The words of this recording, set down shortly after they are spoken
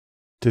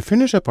To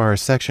finish up our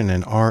section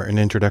in R, an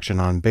introduction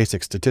on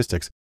basic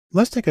statistics,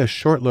 let's take a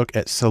short look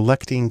at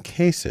selecting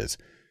cases.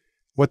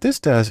 What this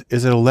does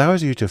is it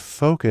allows you to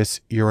focus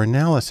your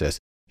analysis,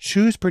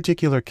 choose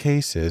particular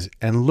cases,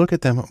 and look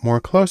at them more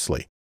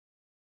closely.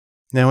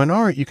 Now in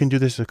R, you can do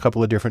this a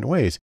couple of different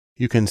ways.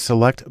 You can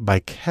select by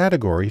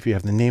category if you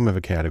have the name of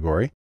a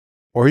category,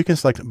 or you can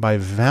select by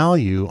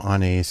value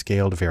on a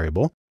scaled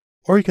variable,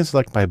 or you can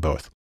select by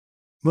both.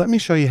 Let me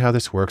show you how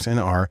this works in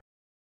R.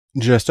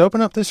 Just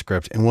open up the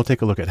script and we'll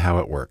take a look at how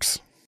it works.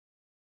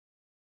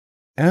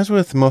 As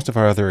with most of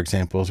our other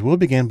examples, we'll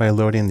begin by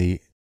loading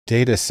the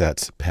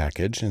datasets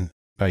package and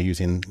by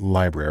using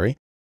library.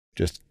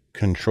 Just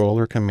Control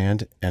or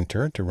Command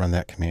Enter to run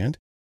that command.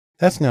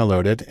 That's now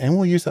loaded, and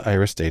we'll use the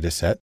iris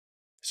dataset.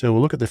 So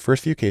we'll look at the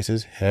first few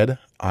cases. Head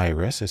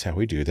iris is how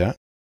we do that.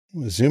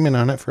 We'll zoom in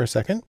on it for a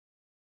second.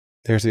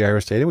 There's the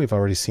iris data. We've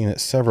already seen it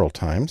several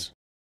times.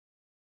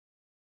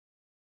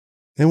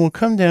 Then we'll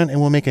come down and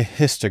we'll make a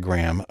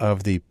histogram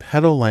of the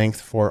petal length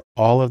for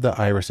all of the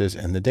irises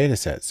in the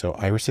dataset. So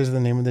iris is the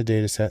name of the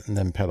dataset and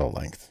then petal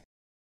length.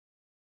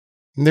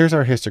 And there's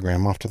our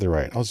histogram off to the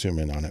right. I'll zoom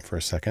in on it for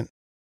a second.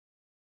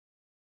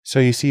 So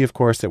you see, of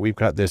course, that we've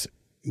got this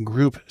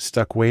group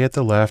stuck way at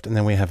the left, and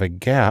then we have a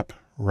gap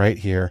right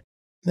here.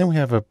 Then we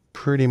have a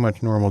pretty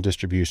much normal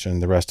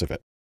distribution, the rest of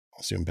it.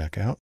 I'll zoom back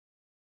out.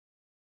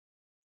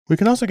 We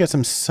can also get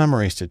some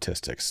summary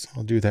statistics.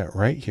 I'll do that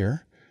right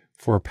here.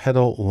 For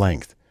petal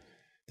length.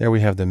 There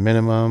we have the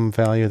minimum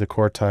value, the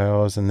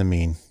quartiles, and the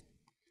mean.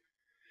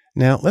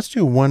 Now let's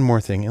do one more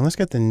thing, and let's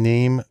get the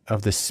name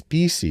of the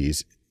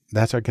species.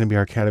 That's going to be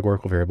our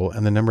categorical variable,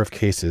 and the number of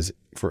cases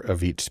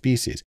of each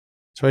species.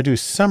 So I do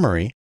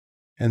summary,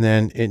 and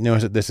then it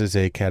knows that this is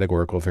a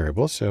categorical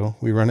variable. So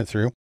we run it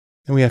through,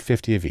 and we have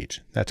 50 of each.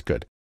 That's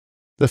good.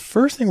 The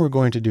first thing we're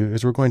going to do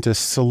is we're going to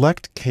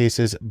select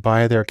cases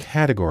by their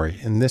category,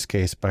 in this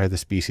case by the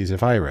species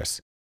of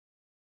iris.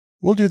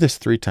 We'll do this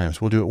 3 times.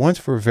 We'll do it once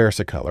for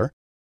versicolor.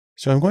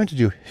 So I'm going to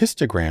do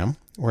histogram,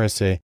 where I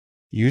say,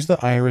 use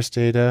the iris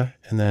data,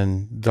 and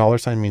then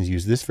 $ means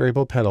use this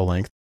variable petal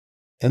length.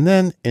 And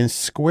then in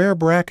square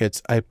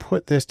brackets, I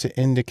put this to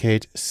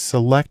indicate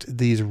select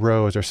these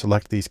rows or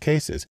select these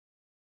cases.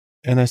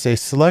 And I say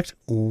select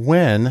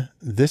when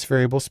this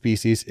variable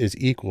species is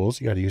equals,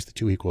 you got to use the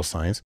 2 equal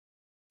signs,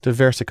 to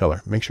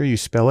versicolor. Make sure you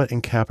spell it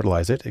and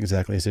capitalize it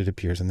exactly as it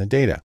appears in the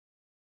data.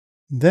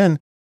 Then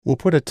we'll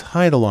put a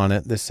title on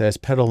it that says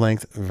petal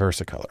length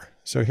versicolor.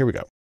 So here we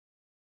go.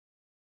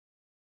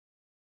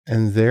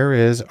 And there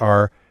is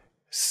our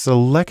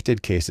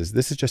selected cases.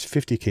 This is just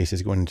 50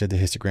 cases going into the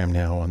histogram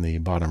now on the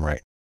bottom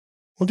right.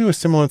 We'll do a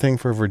similar thing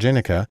for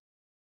Virginica,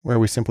 where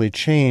we simply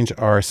change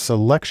our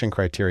selection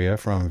criteria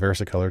from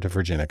versicolor to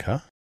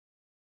Virginica.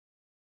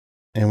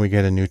 And we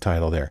get a new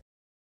title there.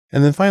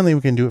 And then finally,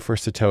 we can do it for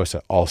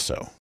Setosa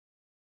also.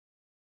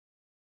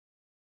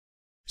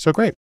 So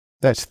great.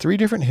 That's 3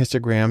 different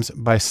histograms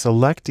by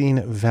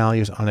selecting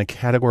values on a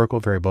categorical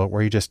variable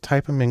where you just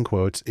type them in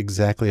quotes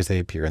exactly as they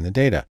appear in the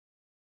data.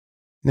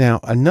 Now,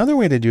 another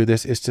way to do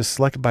this is to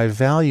select by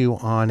value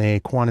on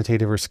a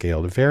quantitative or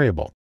scaled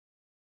variable.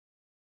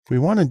 If we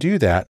want to do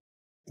that,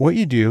 what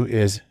you do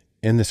is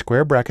in the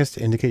square brackets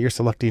to indicate you're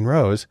selecting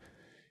rows,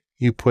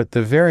 you put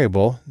the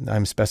variable,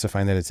 I'm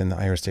specifying that it's in the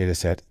iris data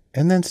set,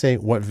 and then say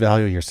what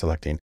value you're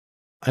selecting.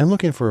 I'm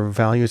looking for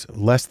values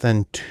less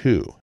than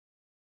 2.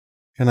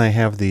 And I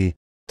have the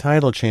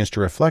title changed to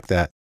reflect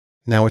that.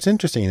 Now what's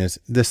interesting is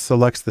this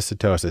selects the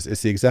setoses.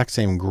 It's the exact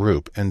same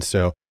group. And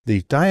so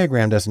the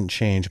diagram doesn't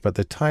change, but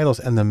the titles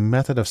and the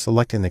method of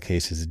selecting the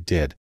cases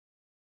did.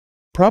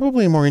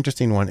 Probably a more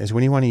interesting one is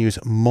when you want to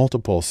use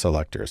multiple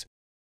selectors.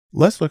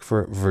 Let's look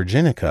for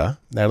Virginica.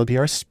 That'll be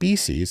our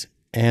species.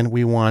 And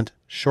we want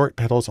short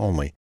petals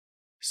only.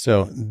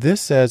 So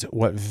this says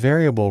what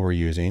variable we're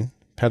using,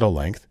 petal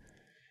length.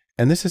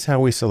 And this is how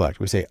we select.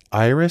 We say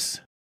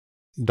iris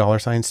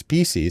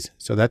 $species,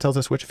 so that tells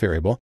us which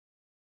variable,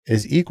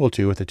 is equal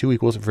to, with the 2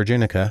 equals,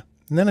 Virginica,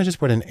 and then I just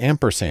put an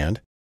ampersand,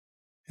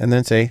 and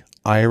then say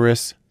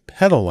iris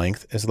petal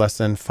length is less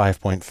than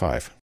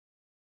 5.5.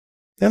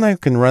 Then I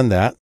can run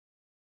that.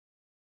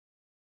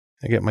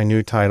 I get my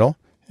new title,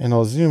 and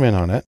I'll zoom in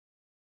on it.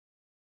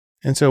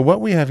 And so what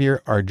we have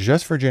here are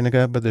just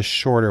Virginica, but the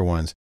shorter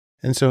ones.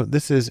 And so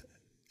this is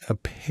a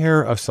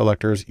pair of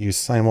selectors used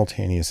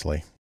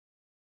simultaneously.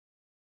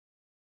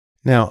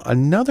 Now,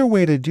 another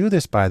way to do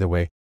this, by the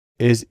way,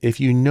 is if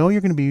you know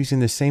you're going to be using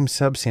the same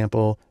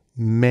subsample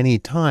many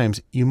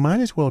times, you might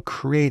as well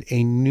create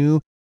a new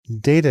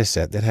data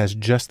set that has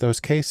just those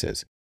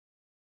cases.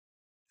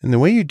 And the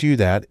way you do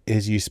that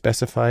is you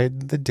specify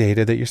the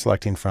data that you're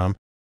selecting from,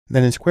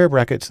 then in square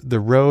brackets,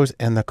 the rows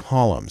and the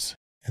columns.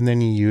 And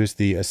then you use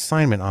the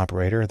assignment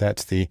operator,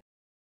 that's the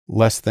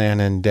less than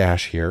and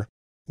dash here,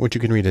 which you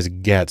can read as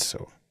gets.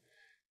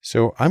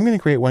 So I'm going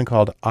to create one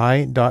called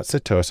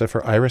i.setosa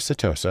for iris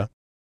setosa.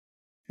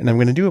 And I'm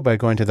going to do it by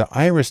going to the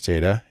iris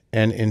data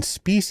and in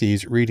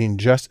species reading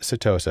just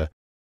setosa.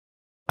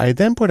 I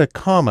then put a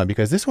comma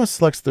because this one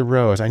selects the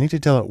rows. I need to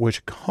tell it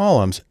which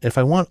columns. If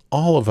I want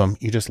all of them,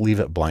 you just leave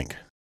it blank.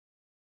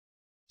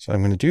 So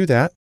I'm going to do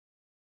that.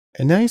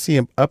 And now you see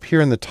up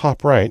here in the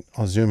top right,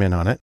 I'll zoom in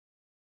on it.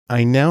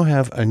 I now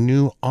have a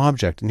new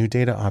object, a new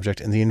data object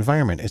in the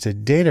environment. It's a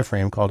data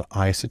frame called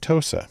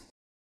isotosa.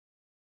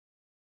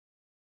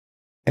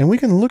 And we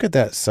can look at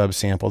that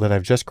subsample that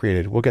I've just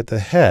created. We'll get the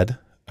head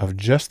of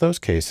just those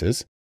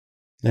cases.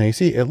 Now you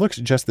see, it looks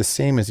just the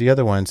same as the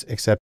other ones,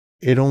 except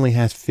it only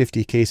has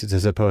 50 cases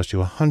as opposed to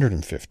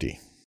 150.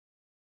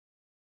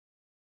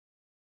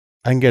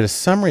 I can get a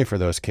summary for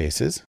those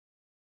cases.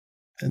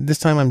 And this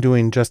time I'm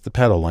doing just the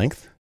petal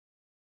length.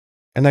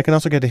 And I can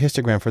also get a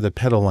histogram for the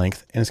petal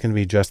length, and it's going to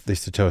be just the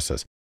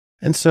statosas.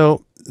 And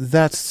so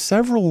that's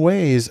several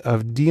ways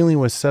of dealing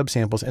with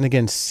subsamples, and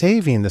again,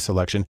 saving the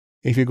selection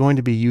if you're going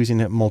to be using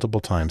it multiple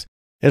times.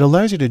 It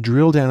allows you to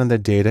drill down on the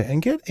data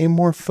and get a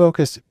more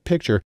focused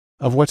picture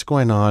of what's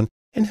going on,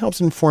 and helps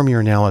inform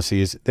your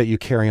analyses that you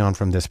carry on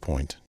from this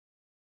point.